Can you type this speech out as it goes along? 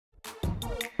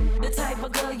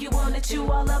type of girl you wanna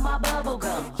chew all of my bubble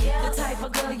gum. The type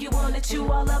of girl you wanna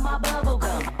chew all of my bubble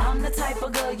gum. I'm the type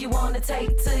of girl you wanna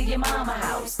take to your mama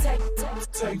house. Take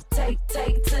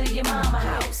to your mama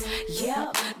house.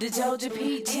 Yep, the Georgia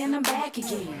Peach and I'm back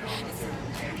again.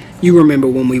 You remember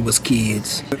when we was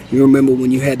kids. You remember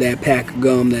when you had that pack of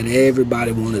gum that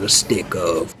everybody wanted a stick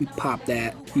of. You pop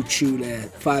that, you chew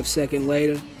that. 5 seconds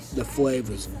later, the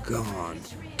flavor's gone.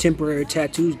 Temporary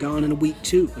tattoos gone in a week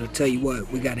too. But I'll tell you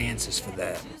what, we got answers for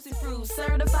that.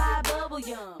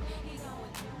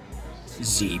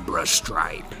 Zebra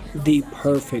Stripe. The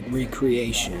perfect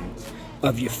recreation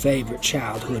of your favorite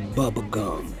childhood bubble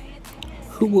gum.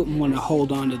 Who wouldn't want to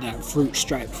hold on to that fruit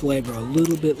stripe flavor a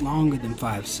little bit longer than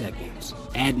 5 seconds?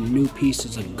 Adding new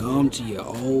pieces of gum to your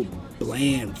old,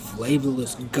 bland,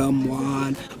 flavorless gum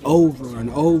wad over and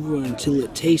over until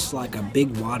it tastes like a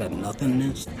big wad of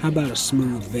nothingness? How about a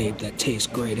smooth vape that tastes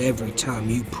great every time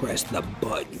you press the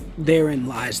button? Therein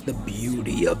lies the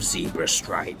beauty of Zebra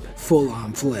Stripe.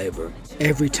 Full-on flavor.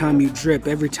 Every time you drip,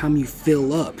 every time you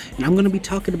fill up. And I'm going to be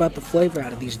talking about the flavor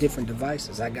out of these different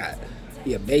devices. I got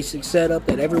your basic setup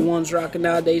that everyone's rocking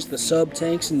nowadays, the sub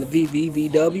tanks and the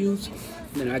VVVWs.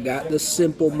 Then I got the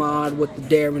simple mod with the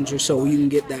Derringer so you can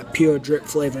get that pure drip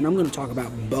flavor. And I'm going to talk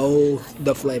about both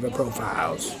the flavor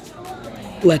profiles.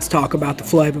 Let's talk about the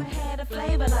flavor.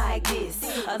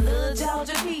 A little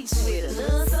Georgia peach with a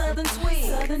little southern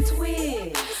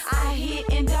twist. I hit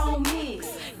and don't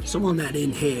miss. So on that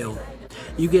inhale,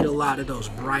 you get a lot of those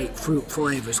bright fruit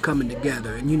flavors coming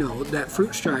together. And you know, that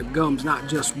fruit stripe gum's not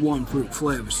just one fruit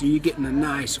flavor, so you're getting a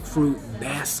nice fruit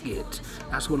basket.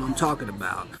 That's what I'm talking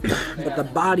about. But the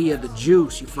body of the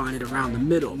juice, you find it around the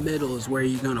middle. Middle is where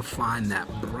you're gonna find that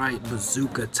bright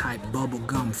bazooka type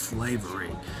bubblegum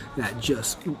flavoring that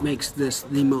just makes this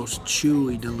the most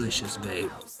chewy, delicious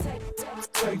vape.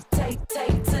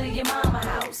 Take to your mama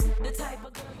house.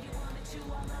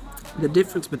 The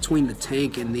difference between the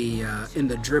tank and the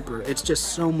dripper, it's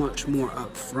just so much more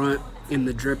up front in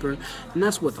the dripper, and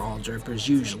that's with all drippers,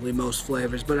 usually most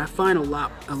flavors, but I find a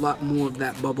lot more of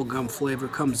that bubblegum flavor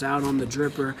comes out on the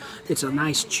dripper. It's a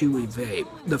nice chewy vape.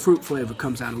 The fruit flavor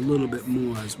comes out a little bit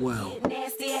more as well.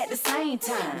 Nasty at the same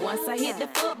time. Once I hit the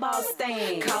football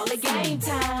stand, call it game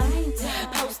time.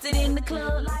 Posted in the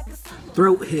club like a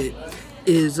throat hit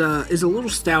is a little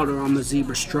stouter on the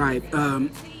Zebra Stripe.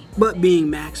 But being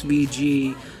max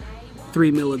VG,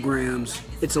 3 milligrams,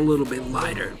 it's a little bit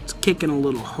lighter. It's kicking a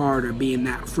little harder being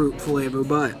that fruit flavor,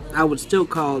 but I would still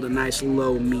call it a nice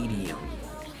low medium.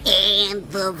 And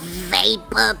the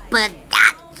vapor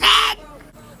production.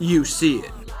 You see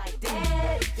it.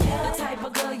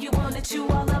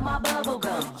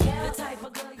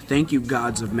 Thank you,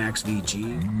 gods of Max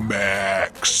VG.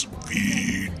 Max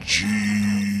VG.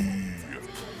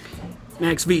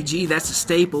 Max VG, that's a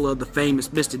staple of the famous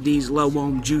Mr. D's low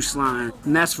ohm juice line,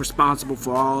 and that's responsible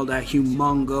for all that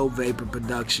humongo vapor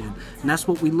production. And that's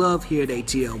what we love here at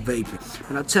Atl Vaping.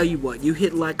 And I'll tell you what, you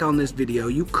hit like on this video,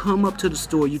 you come up to the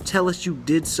store, you tell us you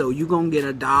did so, you're gonna get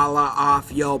 $1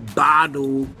 off your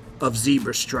bottle of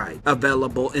Zebra Stripe,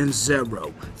 available in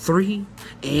 0, 3,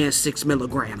 and 6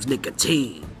 milligrams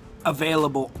nicotine.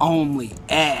 Available only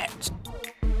at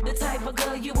the type of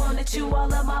girl you wanna chew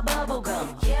all of my bubble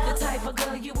gum. The type of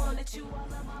girl you wanna chew all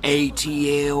of my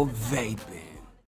Atl Vaping.